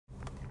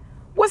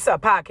What's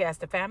up,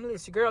 podcaster family?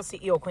 It's your girl,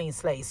 CEO Queen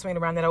Slay,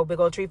 swinging around that old big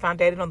old tree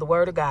founded on the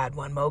word of God.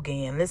 One more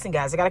again. Listen,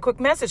 guys, I got a quick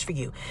message for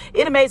you.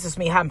 It amazes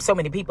me how so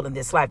many people in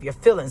this life, your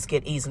feelings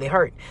get easily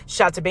hurt.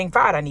 Shots are being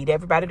fired. I need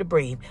everybody to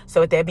breathe.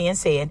 So with that being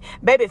said,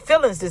 baby,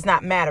 feelings does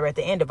not matter at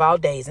the end of all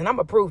days. And I'm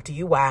going to prove to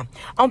you why.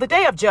 On the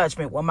day of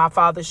judgment, when my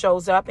Father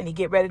shows up and he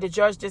get ready to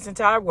judge this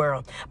entire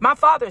world, my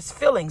Father's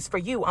feelings for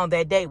you on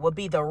that day will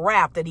be the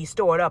wrath that he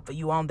stored up for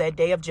you on that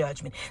day of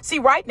judgment. See,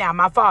 right now,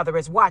 my Father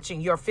is watching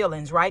your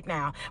feelings right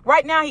now.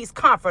 Right now, he's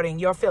comforting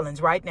your feelings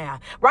right now.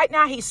 Right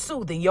now, he's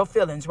soothing your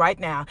feelings right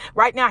now.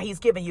 Right now, he's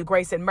giving you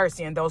grace and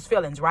mercy in those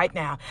feelings right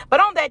now. But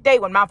on that day,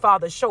 when my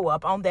Father show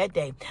up on that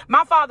day,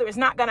 my Father is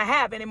not going to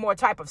have any more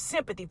type of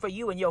sympathy for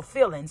you and your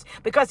feelings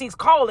because he's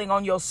calling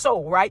on your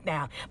soul right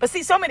now. But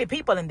see, so many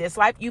people in this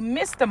life, you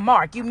miss the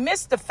mark. You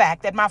miss the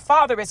fact that my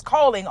Father is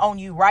calling on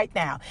you right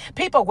now.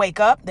 People wake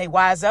up, they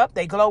wise up,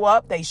 they glow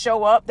up, they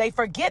show up. They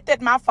forget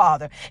that my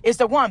Father is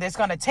the one that's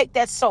going to take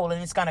that soul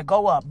and it's going to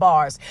go up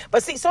bars.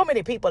 But see, so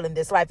many people in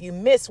this life, you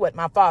miss what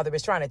my Father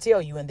is trying to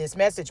tell you in this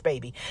message,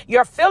 baby.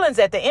 Your feelings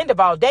at the end of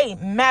all day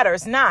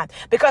matters not,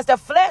 because the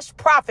flesh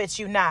profits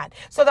you not.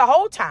 So the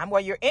whole time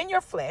where you're in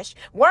your flesh,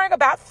 worrying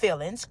about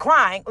feelings,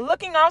 crying,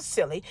 looking all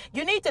silly,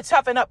 you need to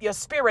toughen up your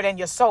spirit and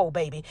your soul,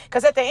 baby.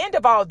 Because at the end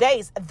of all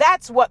days,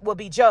 that's what will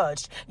be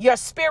judged, your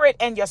spirit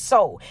and your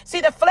soul.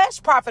 See, the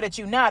flesh profited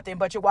you nothing,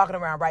 but you're walking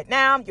around right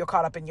now, you're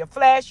caught up in your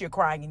flesh, you're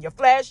crying in your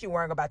flesh, you're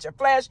worrying about your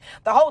flesh.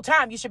 The whole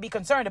time you should be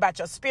concerned about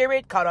your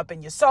spirit, caught up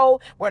in your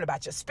soul, worried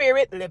about your spirit,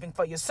 living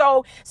for your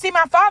soul. See,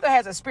 my Father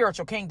has a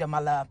spiritual kingdom, my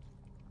love.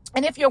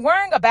 And if you're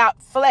worrying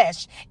about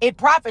flesh, it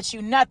profits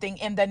you nothing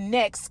in the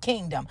next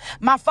kingdom.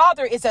 My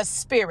Father is a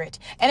spirit.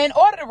 And in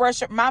order to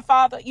worship my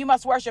Father, you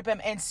must worship him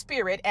in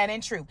spirit and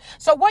in truth.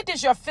 So what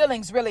does your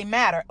feelings really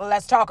matter?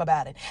 Let's talk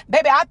about it.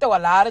 Baby, I throw a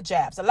lot of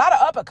jabs, a lot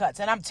of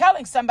uppercuts, and I'm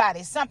telling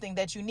somebody something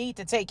that you need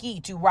to take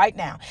heed to right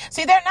now.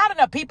 See, there are not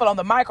enough people on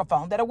the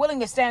microphone that are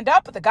willing to stand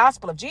up for the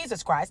gospel of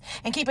Jesus Christ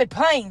and keep it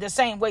playing the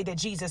same way that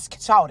Jesus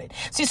taught it.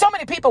 See, so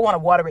many people want to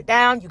water it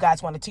down. You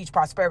guys want to teach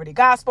prosperity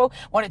gospel,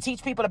 want to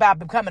teach people about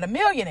becoming a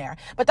millionaire,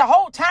 but the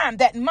whole time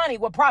that money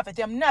will profit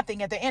them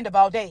nothing at the end of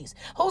all days.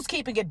 Who's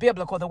keeping it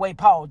biblical the way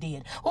Paul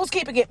did? Who's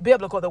keeping it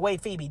biblical the way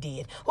Phoebe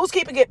did? Who's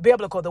keeping it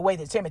biblical the way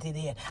that Timothy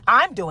did?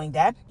 I'm doing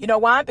that. You know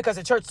why? Because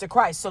the Church of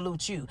Christ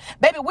salutes you.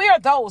 Baby, we are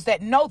those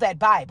that know that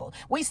Bible.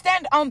 We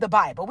stand on the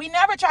Bible. We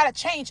never try to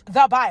change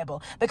the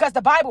Bible because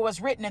the Bible was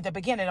written at the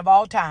beginning of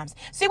all times.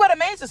 See, what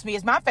amazes me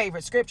is my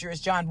favorite scripture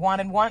is John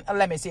 1:1.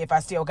 Let me see if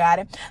I still got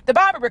it. The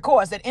Bible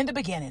records that in the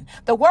beginning,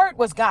 the Word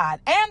was God,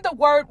 and the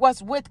Word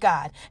was with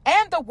God,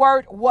 and the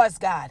Word was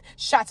God.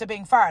 Shots are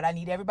being fired. I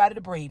need everybody to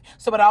breathe.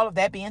 So with all of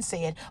that being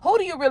said, who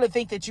do you really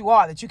think that you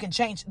are, that you can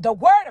change the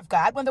Word of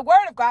God when the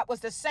Word of God was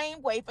the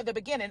same way for the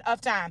beginning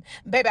of time?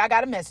 Baby, I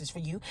got a message for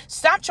you.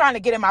 Stop trying to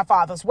get in my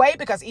Father's way,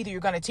 because either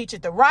you're going to teach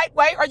it the right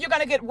way or you're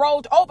going to get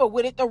rolled over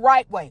with it the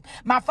right way.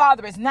 My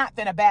Father is not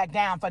finna back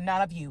down for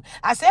none of you.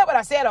 I said what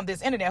I said on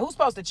this internet. Who's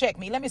supposed to check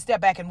me? Let me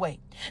step back and wait.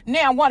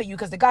 Now one of you,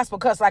 because the gospel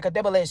cuts like a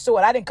double-edged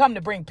sword. I didn't come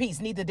to bring peace.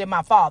 Neither did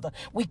my Father.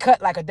 We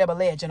cut like a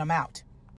double edge and I'm out.